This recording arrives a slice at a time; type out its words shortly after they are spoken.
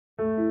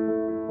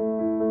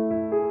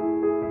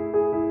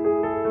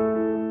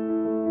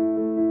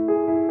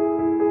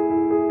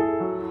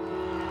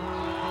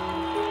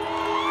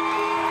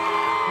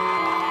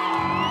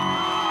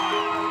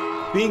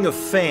Being a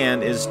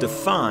fan is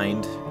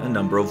defined a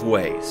number of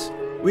ways.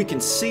 We can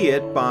see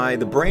it by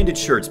the branded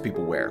shirts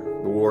people wear,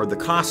 or the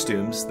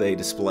costumes they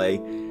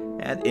display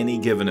at any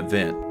given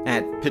event.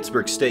 At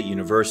Pittsburg State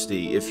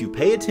University, if you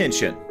pay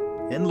attention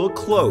and look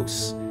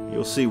close,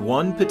 you'll see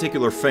one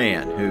particular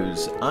fan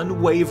whose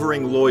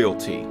unwavering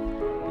loyalty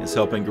is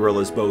helping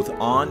Gorillas both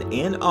on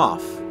and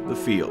off the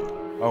field.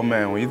 Oh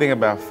man, when you think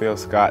about Phil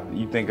Scott,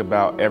 you think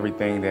about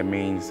everything that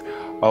means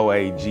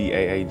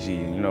O-A-G-A-A-G.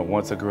 You know,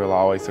 once a gorilla,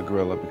 always a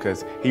gorilla,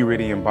 because he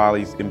really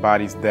embodies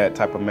that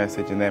type of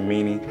message and that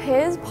meaning.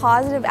 His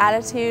positive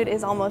attitude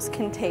is almost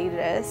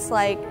contagious.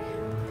 Like,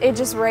 it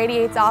just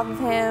radiates off of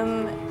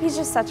him. He's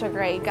just such a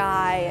great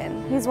guy,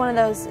 and he's one of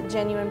those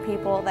genuine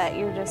people that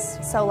you're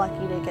just so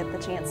lucky to get the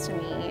chance to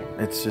meet.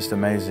 It's just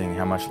amazing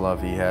how much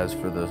love he has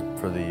for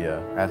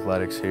the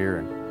athletics here,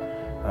 and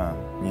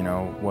you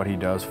know, what he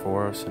does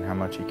for us and how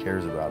much he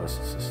cares about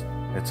us.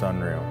 It's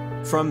unreal.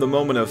 From the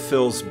moment of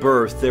Phil's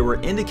birth, there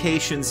were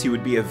indications he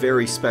would be a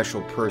very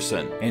special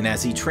person, and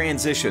as he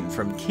transitioned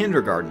from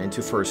kindergarten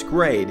into first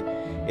grade,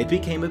 it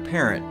became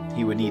apparent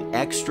he would need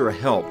extra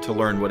help to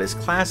learn what his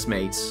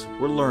classmates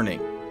were learning.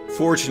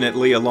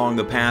 Fortunately, along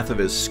the path of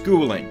his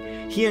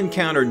schooling, he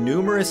encountered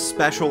numerous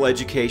special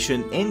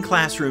education and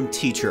classroom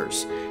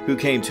teachers who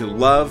came to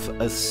love,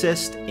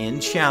 assist,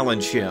 and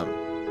challenge him.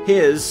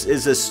 His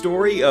is a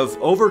story of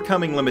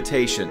overcoming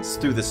limitations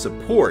through the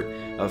support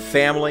of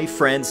family,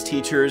 friends,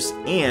 teachers,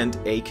 and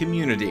a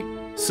community.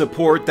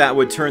 Support that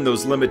would turn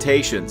those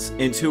limitations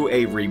into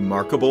a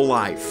remarkable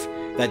life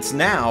that's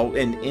now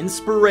an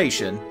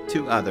inspiration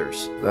to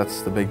others.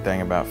 That's the big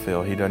thing about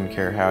Phil. He doesn't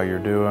care how you're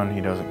doing.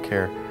 He doesn't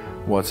care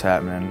what's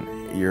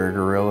happening. You're a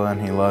gorilla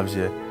and he loves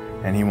you,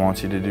 and he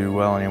wants you to do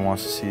well, and he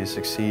wants to see you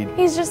succeed.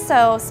 He's just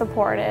so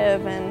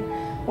supportive,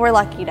 and we're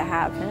lucky to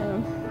have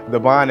him. The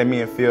bond that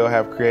me and Phil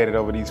have created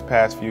over these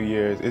past few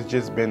years, it's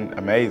just been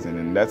amazing,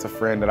 and that's a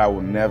friend that I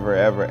will never,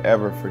 ever,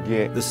 ever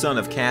forget. The son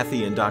of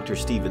Kathy and Dr.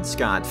 Stephen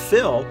Scott,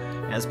 Phil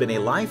has been a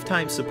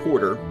lifetime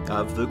supporter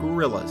of the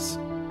Gorillas.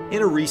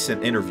 In a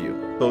recent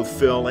interview, both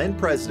Phil and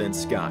President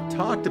Scott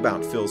talked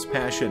about Phil's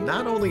passion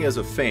not only as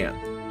a fan,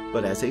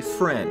 but as a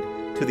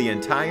friend to the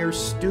entire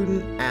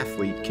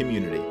student-athlete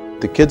community.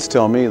 The kids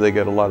tell me they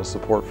get a lot of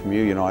support from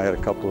you. You know, I had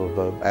a couple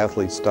of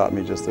athletes stop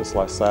me just this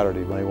last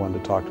Saturday when they wanted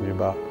to talk to me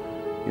about,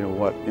 you know,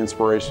 what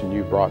inspiration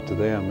you brought to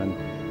them,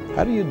 and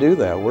how do you do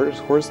that?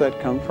 Where's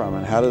that come from,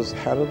 and how do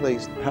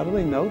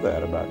they know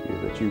that about you,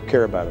 that you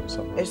care about them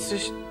so much?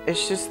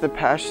 It's just the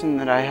passion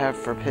that I have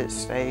for Pitt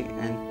State,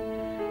 and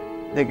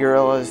the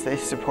Gorillas, they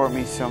support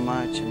me so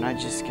much, and I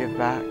just give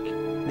back.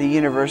 The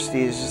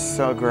university is just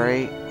so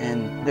great,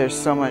 and there's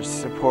so much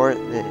support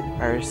that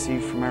I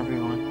receive from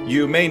everyone.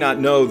 You may not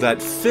know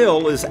that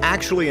Phil is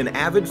actually an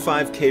avid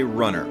 5K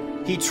runner.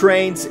 He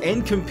trains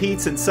and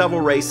competes in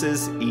several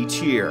races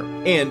each year.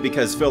 And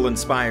because Phil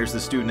inspires the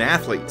student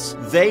athletes,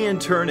 they in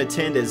turn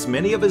attend as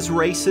many of his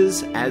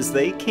races as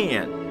they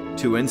can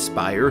to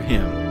inspire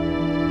him.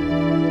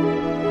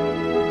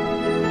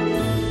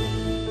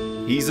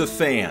 He's a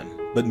fan,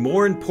 but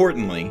more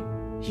importantly,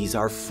 he's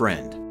our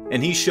friend.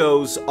 And he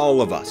shows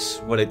all of us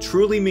what it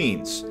truly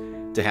means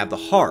to have the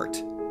heart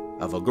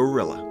of a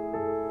gorilla.